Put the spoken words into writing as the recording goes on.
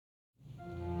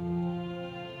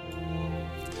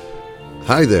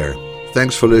Hi there.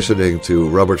 Thanks for listening to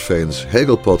Robert Veen's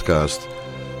Hegel podcast,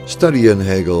 Studying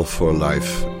Hegel for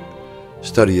Life,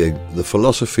 studying the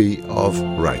philosophy of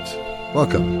right.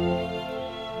 Welcome.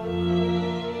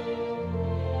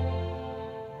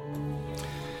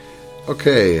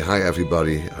 Okay, hi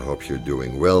everybody. I hope you're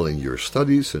doing well in your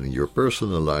studies and in your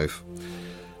personal life.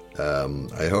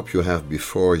 I hope you have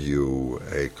before you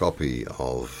a copy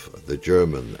of the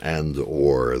German and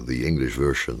or the English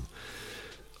version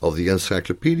of the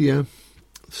Encyclopedia,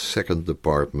 second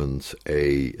department,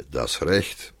 A, das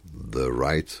Recht, the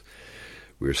right.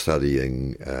 We're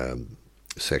studying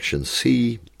section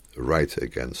C, right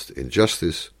against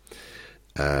injustice,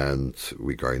 and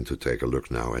we're going to take a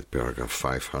look now at paragraph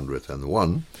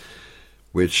 501,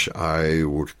 which I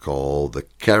would call the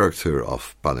character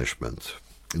of punishment.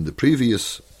 In the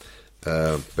previous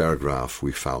paragraph,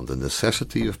 we found the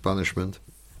necessity of punishment.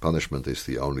 Punishment is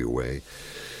the only way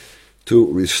to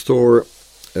restore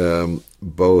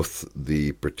both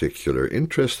the particular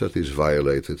interest that is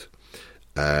violated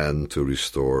and to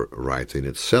restore right in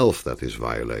itself that is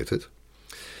violated.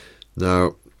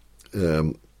 Now,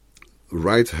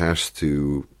 right has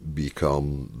to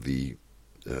become the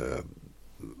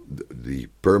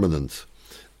permanent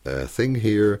thing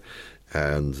here,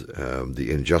 and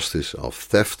the injustice of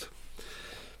theft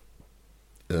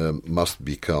must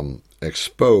become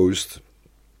exposed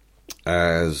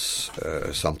as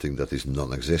something that is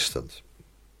non-existent.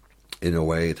 In a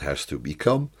way, it has to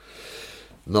become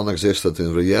non-existent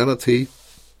in reality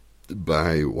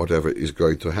by whatever is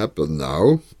going to happen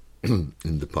now in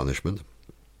the punishment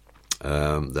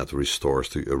that restores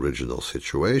the original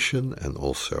situation and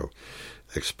also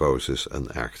exposes an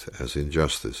act as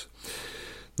injustice.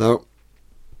 Now,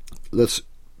 let's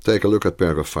take a look at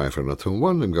paragraph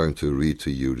 501. I'm going to read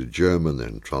to you the German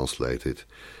and translate it,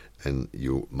 and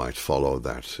you might follow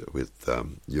that with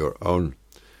your own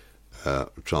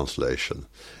translation.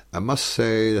 I must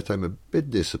say that I'm a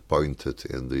bit disappointed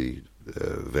in the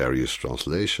various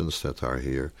translations that are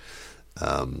here.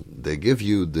 They give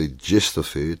you the gist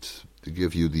of it, they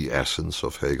give you the essence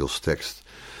of Hegel's text,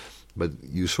 but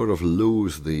you sort of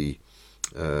lose the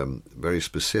very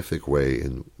specific way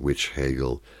in which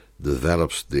Hegel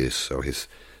develops this, so his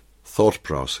thought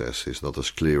process is not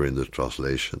as clear in the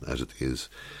translation as it is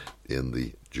in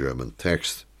the German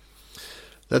text.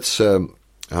 Let's,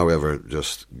 however,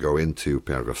 just go into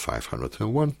paragraph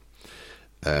 501,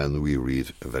 and we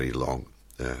read a very long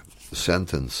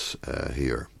sentence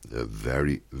here, a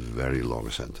very, very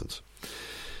long sentence.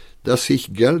 Das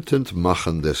sich geltend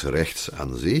machen des Rechts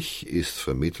an sich ist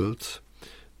vermittelt,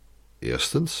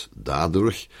 erstens,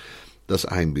 dadurch, dass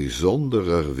ein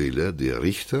besonderer Wille der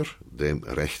Richter dem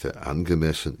Rechte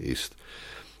angemessen ist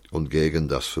und gegen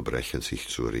das Verbrechen sich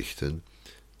zu richten,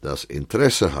 das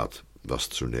Interesse hat, was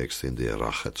zunächst in der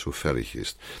Rache zufällig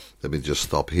ist. Let me just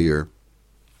stop here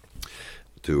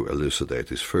to elucidate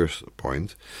this first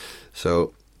point.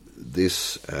 So,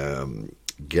 this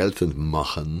geltend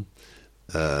machen,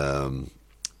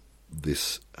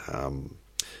 this,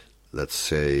 let's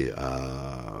say,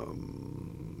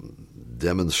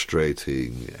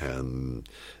 demonstrating and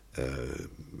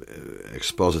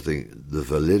expositing the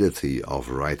validity of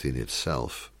right in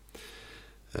itself,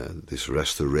 this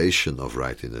restoration of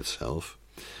right in itself,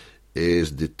 is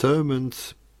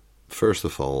determined, first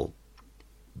of all,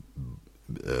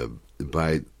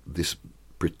 by this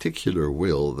particular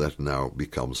will that now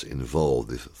becomes involved,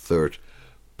 this third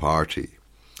party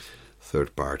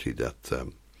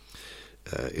that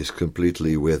is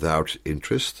completely without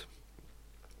interest.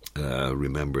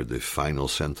 Remember the final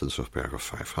sentence of paragraph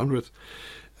 500.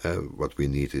 What we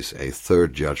need is a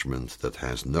third judgment that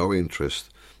has no interest,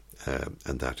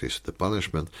 and that is the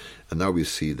punishment. And now we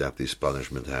see that this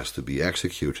punishment has to be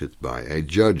executed by a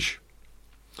judge.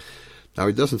 Now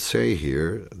it doesn't say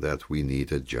here that we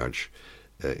need a judge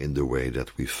in the way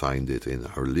that we find it in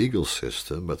our legal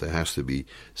system, but there has to be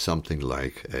something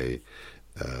like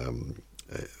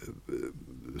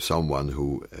someone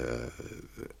who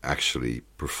actually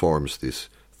performs this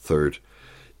third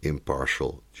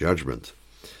impartial judgment.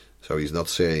 So he's not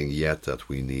saying yet that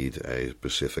we need a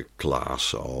specific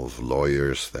class of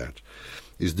lawyers that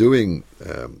is doing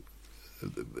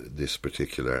this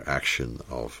particular action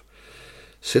of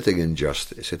sitting in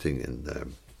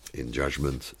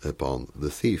judgment upon the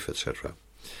thief, etc.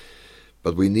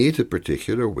 But we need a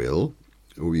particular will,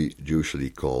 who we usually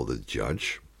call the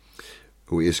judge,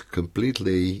 who is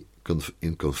completely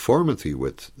in conformity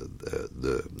with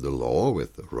the law,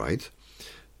 with the right,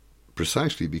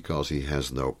 precisely because he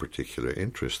has no particular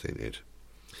interest in it.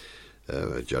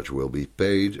 A judge will be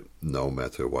paid no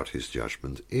matter what his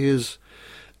judgment is,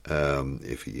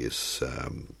 If he is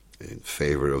in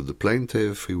favor of the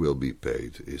plaintiff, he will be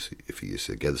paid. If he is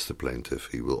against the plaintiff,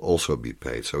 he will also be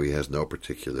paid. So he has no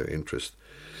particular interest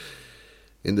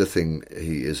in the thing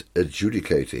he is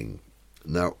adjudicating.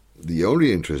 Now, the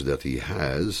only interest that he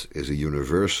has is a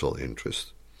universal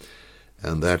interest,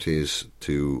 and that is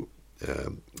to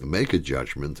make a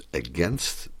judgment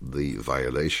against the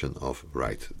violation of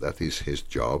right. That is his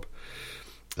job,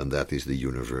 and that is the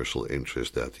universal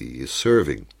interest that he is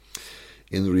serving.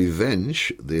 In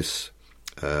revenge, this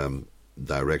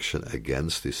direction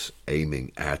against is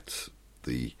aiming at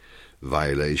the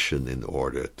violation in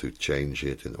order to change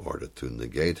it, in order to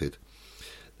negate it.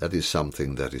 That is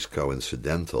something that is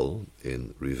coincidental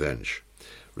in revenge.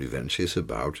 Revenge is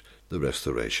about the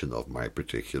restoration of my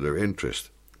particular interest,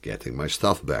 getting my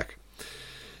stuff back.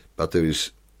 But there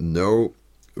is no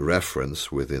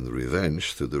reference within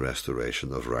revenge to the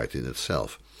restoration of right in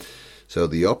itself. So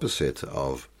the opposite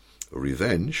of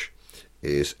revenge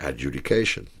is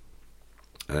adjudication.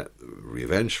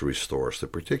 Revenge restores the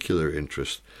particular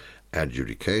interest.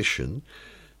 Adjudication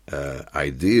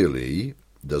ideally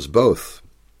does both.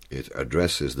 It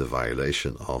addresses the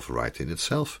violation of right in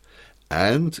itself,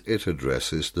 and it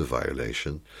addresses the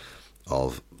violation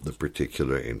of the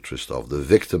particular interest of the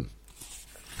victim.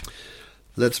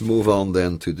 Let's move on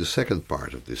then to the second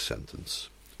part of this sentence.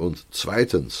 Und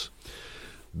zweitens,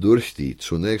 durch die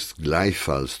zunächst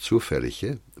gleichfalls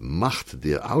zufällige Macht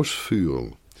der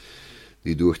Ausführung,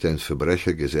 die durch den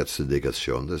Verbrecher gesetzte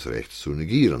Negation des Rechts zu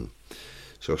negieren.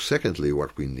 So secondly,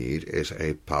 what we need is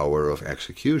a power of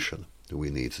execution. We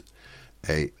need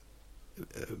an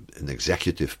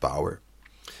executive power,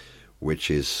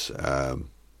 which is,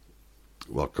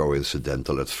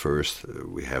 coincidental at first.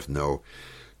 We have no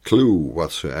clue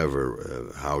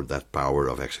whatsoever how that power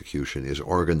of execution is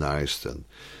organized and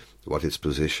what its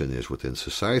position is within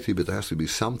society, but there has to be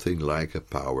something like a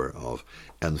power of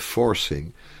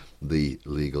enforcing the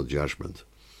legal judgment.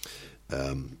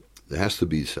 There has to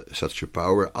be such a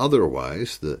power,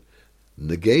 otherwise the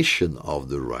negation of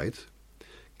the right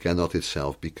cannot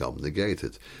itself become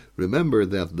negated. Remember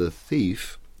that the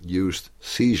thief used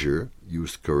seizure,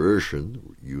 used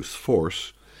coercion, used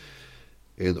force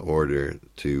in order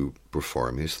to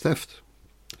perform his theft.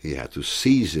 He had to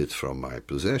seize it from my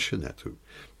possession, had to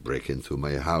break into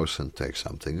my house and take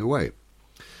something away.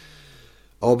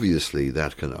 Obviously,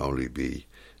 that can only be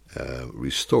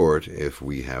restored if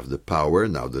we have the power,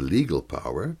 now the legal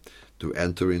power, to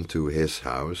enter into his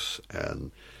house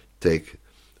and take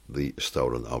the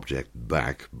stolen object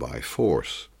back by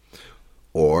force.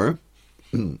 Or,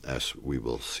 as we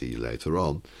will see later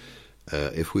on,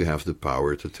 if we have the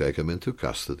power to take him into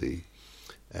custody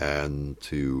and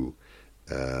to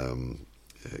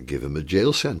give him a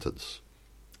jail sentence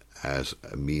as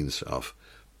a means of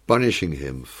punishing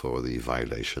him for the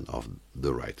violation of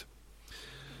the right.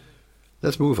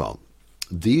 Let's move on.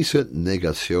 Diese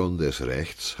Negation des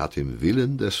Rechts hat im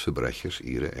Willen des Verbrechers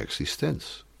ihre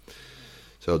Existenz.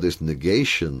 So this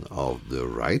negation of the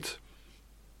right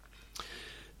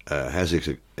has its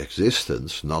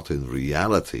existence not in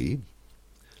reality.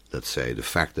 Let's say the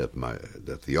fact that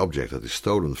the object that is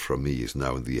stolen from me is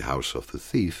now in the house of the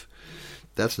thief,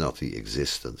 that's not the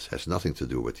existence, has nothing to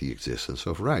do with the existence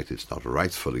of right. It's not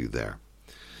rightfully there.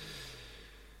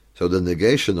 So the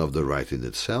negation of the right in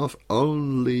itself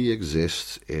only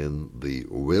exists in the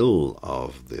will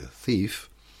of the thief,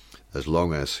 as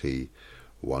long as he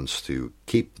wants to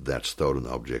keep that stolen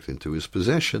object into his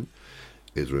possession.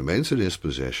 It remains in his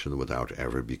possession without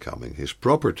ever becoming his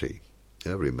property.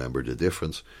 Remember the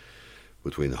difference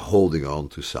between holding on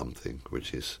to something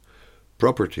which is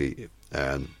property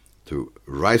and to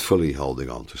rightfully holding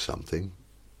on to something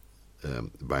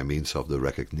by means of the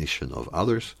recognition of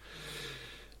others,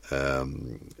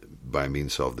 by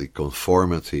means of the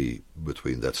conformity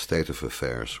between that state of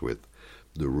affairs with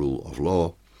the rule of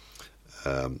law,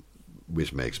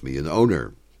 which makes me an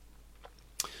owner.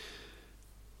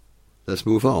 Let's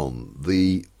move on.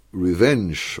 The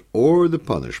revenge or the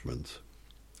punishment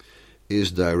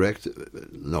is direct.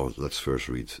 No, let's first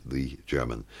read the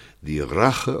German. Die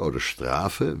Rache oder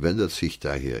Strafe wendet sich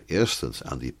daher erstens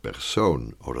an die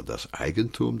Person oder das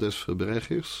Eigentum des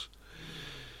Verbrechers,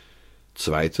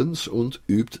 zweitens und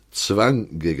übt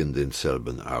Zwang gegen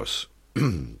denselben aus.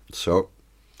 So,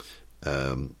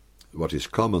 what is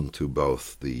common to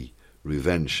both the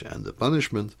revenge and the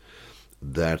punishment,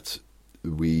 that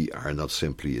we are not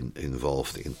simply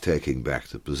involved in taking back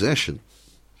the possession,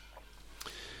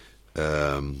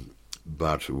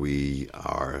 but we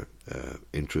are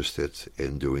interested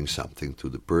in doing something to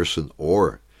the person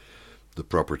or the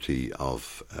property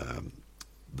of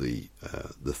the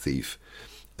thief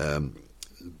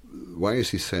Why is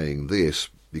he saying this?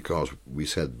 Because we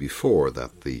said before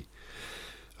that the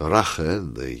Rache,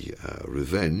 the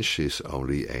revenge, is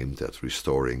only aimed at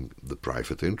restoring the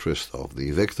private interest of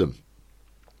the victim.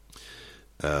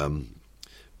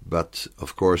 But,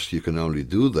 of course, you can only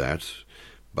do that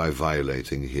by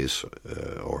violating his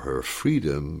or her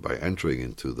freedom, by entering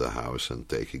into the house and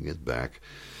taking it back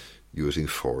using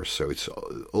force. So it's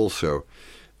also,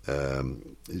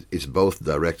 it's both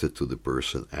directed to the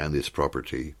person and its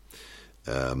property.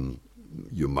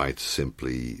 You might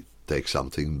simply take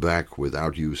something back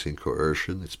without using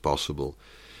coercion, it's possible.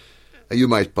 And you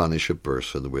might punish a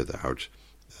person without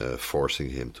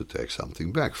forcing him to take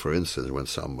something back. For instance, when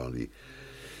somebody,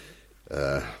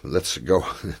 let's go,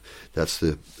 that's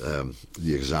the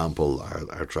example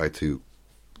I try to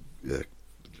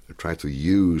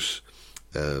use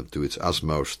to its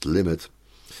utmost limit.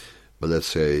 But let's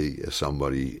say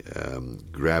somebody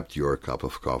grabbed your cup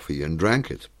of coffee and drank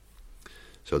it.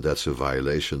 So that's a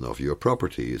violation of your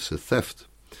property. It's a theft.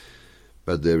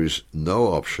 But there is no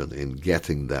option in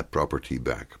getting that property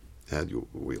back. And you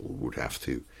would have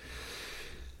to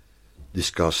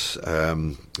discuss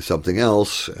something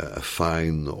else, a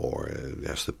fine, or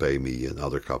has to pay me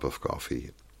another cup of coffee,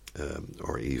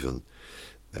 or even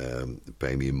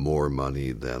pay me more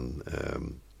money than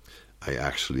I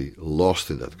actually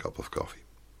lost in that cup of coffee.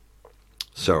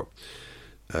 So,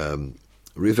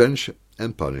 revenge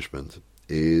and punishment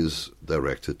is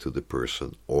directed to the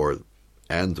person or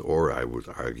I would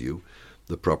argue,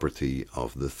 the property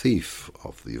of the thief,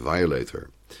 of the violator.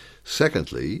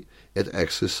 Secondly, it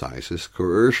exercises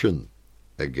coercion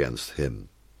against him.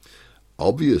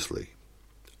 Obviously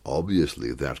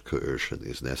that coercion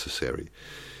is necessary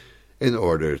in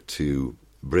order to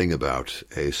bring about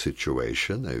a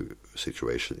situation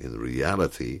in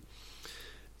reality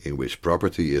in which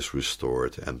property is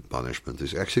restored and punishment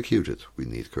is executed. We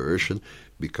need coercion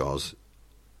because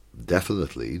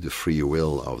definitely the free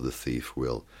will of the thief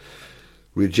will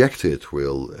reject it,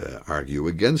 will argue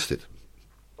against it.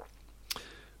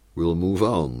 We'll move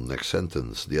on. Next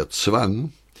sentence. Der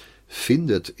Zwang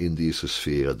findet in dieser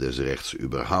Sphäre des Rechts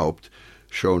überhaupt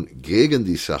schon gegen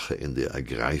die Sache in der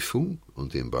Ergreifung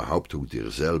und in Behauptung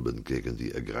derselben gegen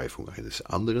die Ergreifung eines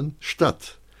anderen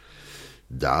statt,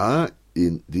 da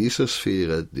in dieser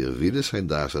Sphäre der Wille sein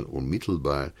Dasein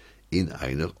unmittelbar in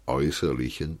einer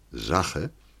äußerlichen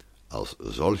Sache als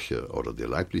solcher oder der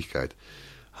Leiblichkeit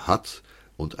hat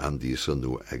und an dieser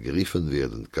nur ergriffen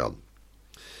werden kann.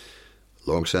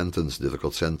 Long sentence,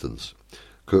 difficult sentence.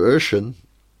 Coercion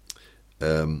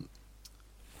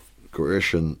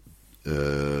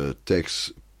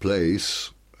takes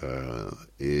place,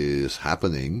 is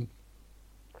happening,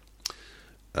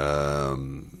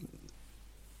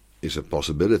 is a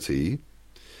possibility,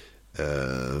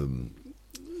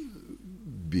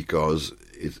 because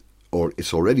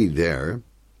it's already there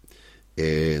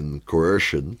in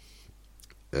coercion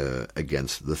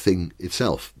against the thing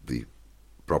itself, the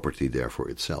property therefore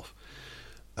itself.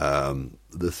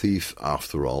 The thief,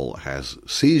 after all, has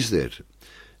seized it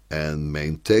and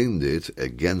maintained it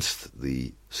against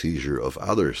the seizure of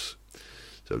others.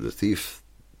 So the thief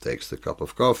takes the cup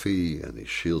of coffee and he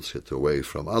shields it away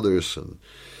from others and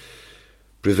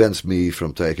prevents me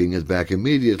from taking it back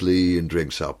immediately and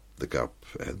drinks up the cup,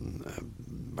 and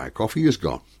my coffee is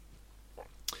gone.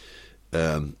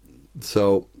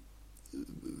 So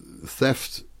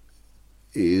theft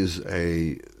is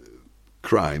a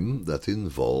crime that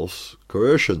involves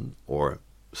coercion or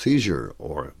seizure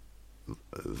or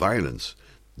violence.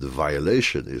 The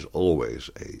violation is always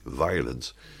a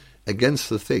violence against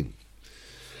the thing,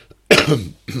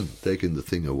 taking the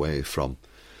thing away from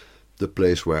the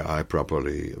place where I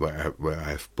properly, where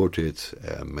I've put it,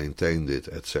 maintained it,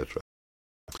 etc.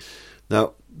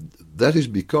 Now, that is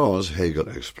because, Hegel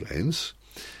explains,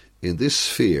 in this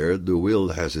sphere the will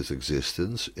has its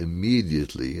existence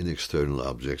immediately in external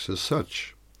objects as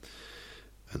such,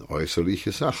 an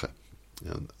äußerliche Sache,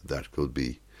 and that could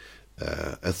be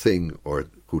a thing, or it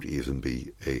could even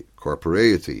be a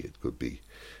corporeity. It could be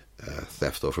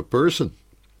theft of a person,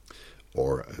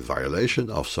 or a violation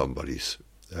of somebody's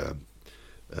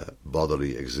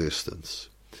bodily existence.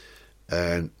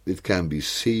 And it can be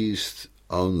seized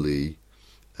only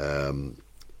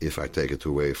if I take it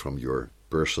away from your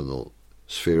personal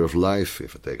sphere of life,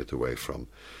 if I take it away from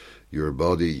your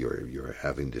body. You're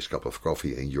having this cup of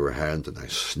coffee in your hand and I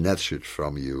snatch it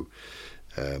from you,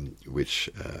 which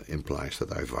implies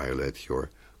that I violate your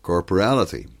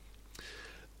corporality.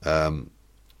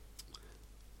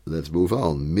 Let's move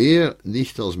on. Mehr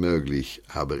nicht als möglich,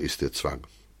 aber ist der Zwang.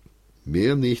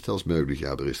 Mehr nicht als möglich,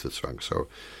 aber ist der Zwang. So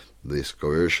this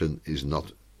coercion is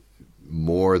not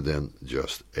more than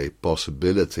just a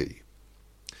possibility.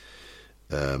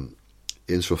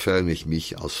 Insofern ich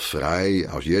mich als frei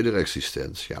aus jeder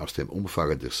Existenz, ja aus dem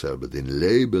Umfange derselben, den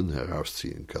Leben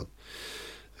herausziehen kann.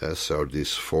 So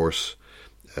this force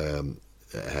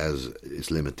has its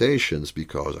limitations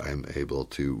because I'm able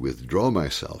to withdraw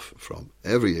myself from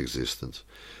every existence,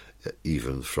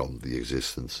 even from the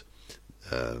existence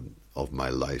of my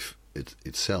life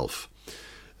itself.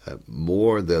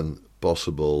 More than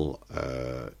possible,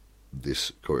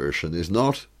 this coercion is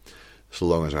not, so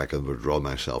long as I can withdraw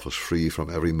myself as free from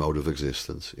every mode of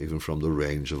existence, even from the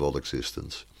range of all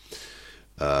existence,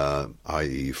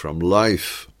 i.e. from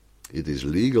life. It is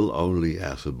legal only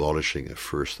as abolishing a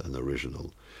first and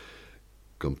original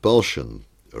compulsion.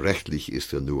 Rechtlich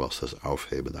ist nur als das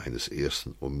Aufheben eines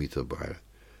ersten unmittelbaren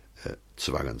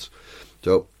Zwangens.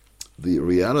 So, the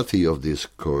reality of this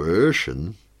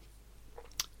coercion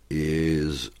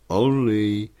is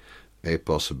only a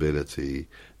possibility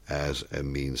as a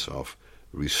means of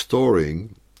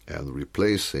restoring and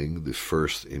replacing the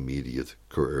first immediate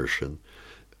coercion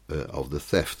of the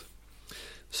theft.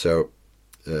 So,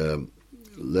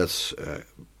 let's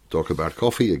talk about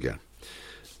coffee again.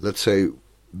 Let's say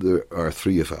there are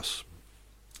three of us,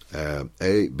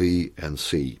 A, B, and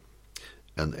C.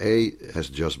 And A has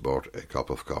just bought a cup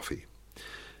of coffee.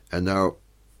 And now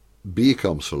B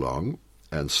comes along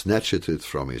and snatches it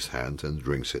from his hand and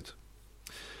drinks it.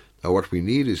 Now what we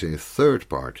need is a third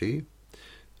party,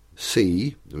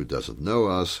 C, who doesn't know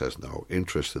us, has no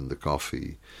interest in the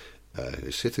coffee,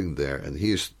 is sitting there, and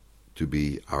he is to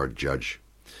be our judge.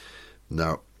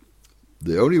 Now,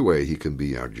 the only way he can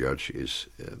be our judge is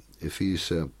if he's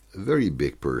a very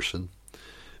big person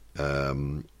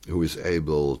who is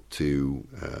able to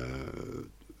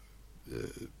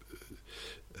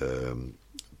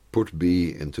put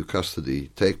B into custody,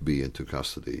 take B into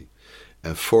custody,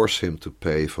 and force him to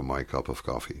pay for my cup of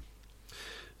coffee.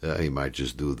 He might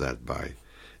just do that by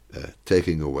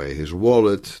taking away his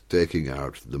wallet, taking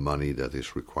out the money that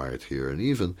is required here, and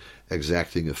even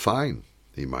exacting a fine.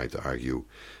 He might argue,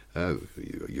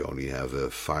 you only have a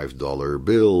 $5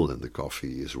 bill and the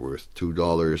coffee is worth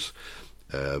 $2,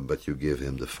 but you give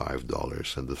him the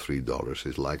 $5 and the $3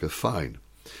 is like a fine.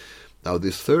 Now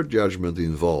this third judgment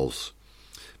involves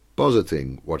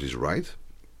positing what is right,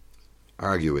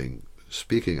 arguing,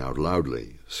 speaking out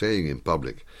loudly, saying in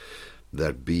public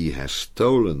that B has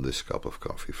stolen this cup of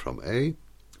coffee from A,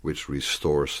 which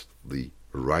restores the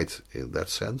right in that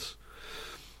sense.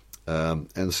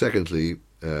 And secondly,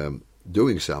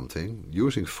 doing something,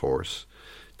 using force,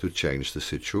 to change the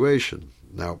situation.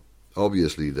 Now,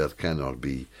 obviously that cannot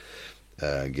be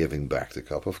giving back the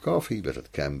cup of coffee, but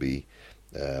it can be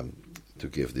to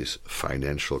give this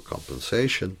financial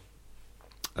compensation,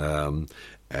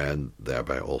 and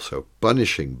thereby also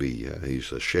punishing B.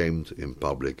 He's ashamed in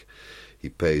public. He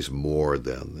pays more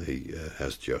than he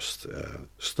has just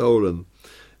stolen,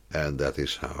 and that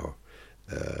is how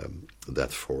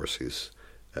that force is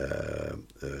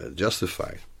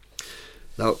justified.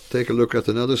 Now take a look at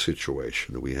another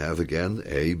situation. We have again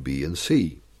A, B, and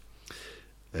C.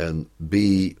 And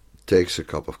B takes a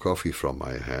cup of coffee from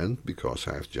my hand because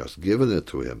I've just given it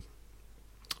to him.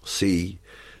 C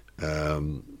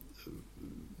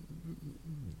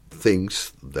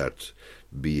thinks that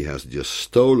B has just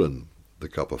stolen the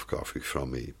cup of coffee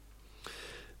from me.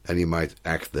 And he might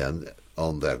act then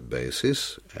on that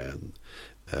basis and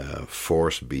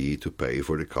force B to pay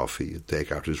for the coffee, and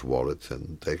take out his wallet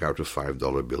and take out a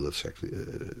 $5 bill,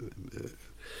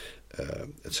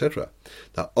 etc.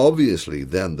 Now, obviously,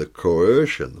 then the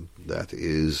coercion that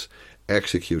is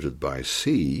executed by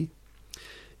C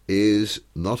is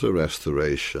not a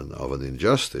restoration of an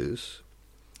injustice,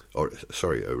 a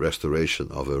restoration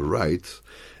of a right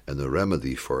and a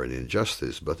remedy for an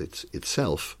injustice, but it's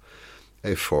itself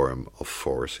a form of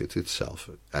force. It's itself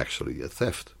actually a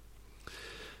theft.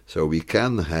 So we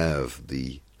can have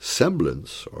the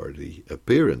semblance or the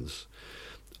appearance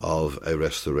of a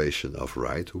restoration of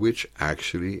right, which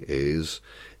actually is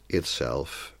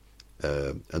itself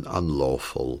an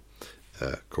unlawful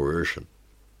coercion.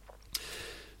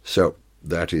 So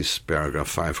that is paragraph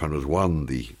 501,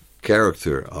 the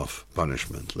character of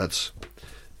punishment. Let's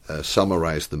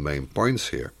summarize the main points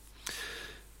here.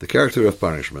 The character of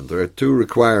punishment. There are two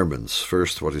requirements.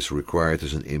 First, what is required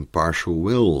is an impartial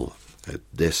will, a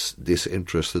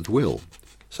disinterested will,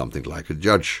 something like a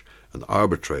judge, an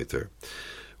arbitrator,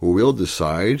 who will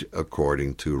decide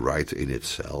according to right in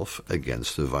itself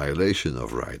against a violation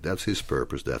of right. That's his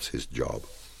purpose, that's his job.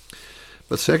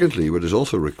 But secondly, what is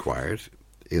also required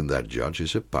in that judge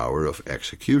is a power of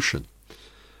execution,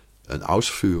 an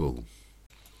Ausführung.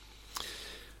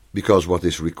 Because what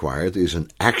is required is an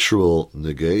actual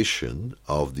negation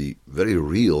of the very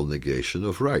real negation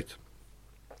of right.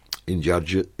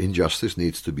 Injustice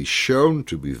needs to be shown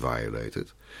to be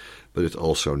violated, but it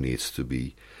also needs to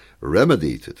be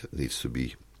remedied. It needs to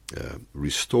be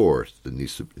restored. There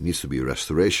needs to be a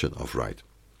restoration of right.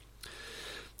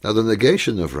 Now, the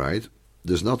negation of right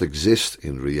does not exist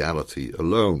in reality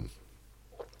alone.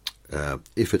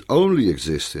 If it only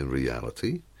exists in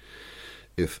reality,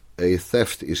 if a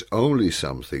theft is only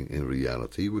something in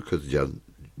reality, we could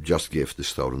just give the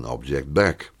stolen object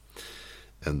back,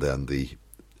 and then the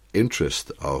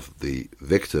interest of the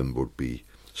victim would be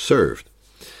served.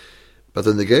 But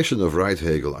the negation of right,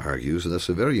 Hegel argues, and that's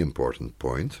a very important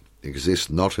point, exists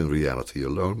not in reality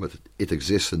alone, but it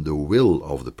exists in the will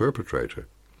of the perpetrator.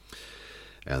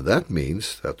 And that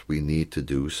means that we need to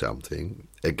do something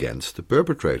against the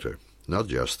perpetrator, not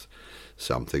just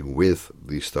something with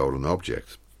the stolen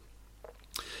object.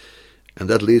 And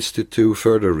that leads to two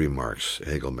further remarks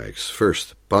Hegel makes.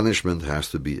 First, punishment has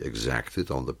to be exacted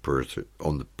on the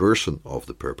person of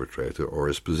the perpetrator or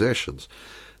his possessions.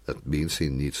 That means he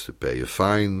needs to pay a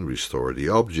fine, restore the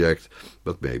object,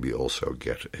 but maybe also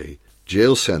get a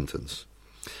jail sentence.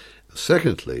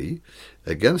 Secondly,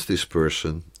 against this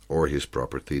person or his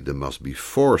property there must be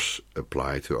force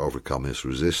applied to overcome his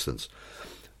resistance.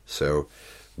 So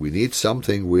we need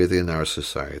something within our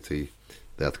society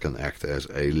that can act as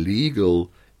a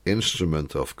legal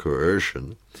instrument of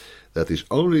coercion that is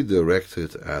only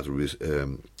directed at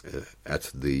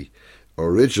the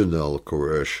original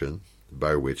coercion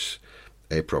by which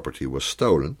a property was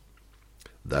stolen.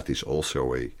 That is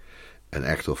also an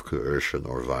act of coercion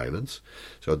or violence.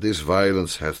 So this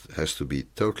violence has to be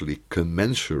totally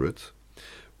commensurate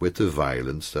with the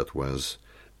violence that was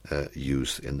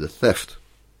used in the theft.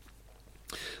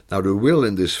 Now, the will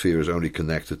in this sphere is only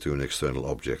connected to an external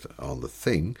object on the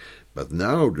thing, but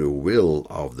now the will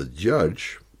of the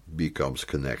judge becomes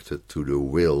connected to the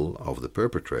will of the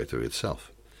perpetrator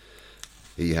itself.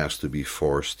 He has to be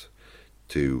forced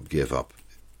to give up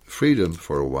freedom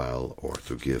for a while, or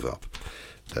to give up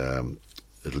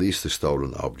at least the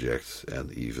stolen object,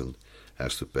 and even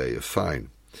has to pay a fine.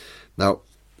 Now,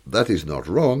 that is not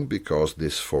wrong, because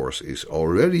this force is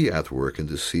already at work in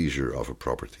the seizure of a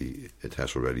property. It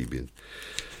has already been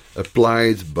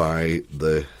applied by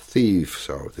the thief,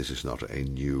 so this is not a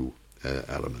new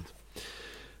element.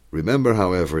 Remember,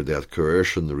 however, that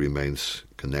coercion remains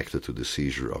connected to the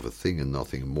seizure of a thing and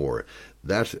nothing more.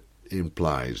 That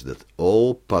implies that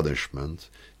all punishment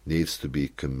needs to be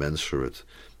commensurate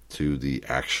to the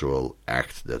actual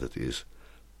act that it is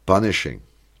punishing,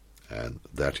 and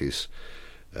that is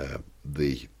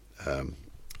the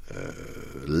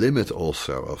limit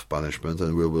also of punishment.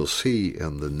 And we will see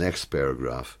in the next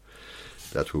paragraph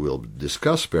that we will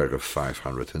discuss paragraph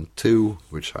 502,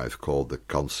 which I've called the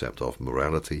concept of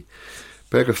morality.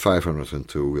 Paragraph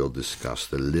 502 will discuss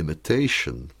the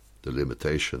limitation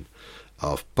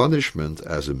of punishment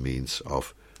as a means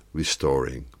of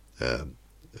restoring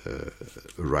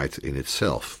right in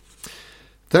itself.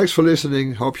 Thanks for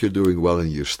listening. Hope you're doing well in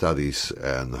your studies,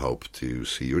 and hope to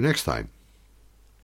see you next time.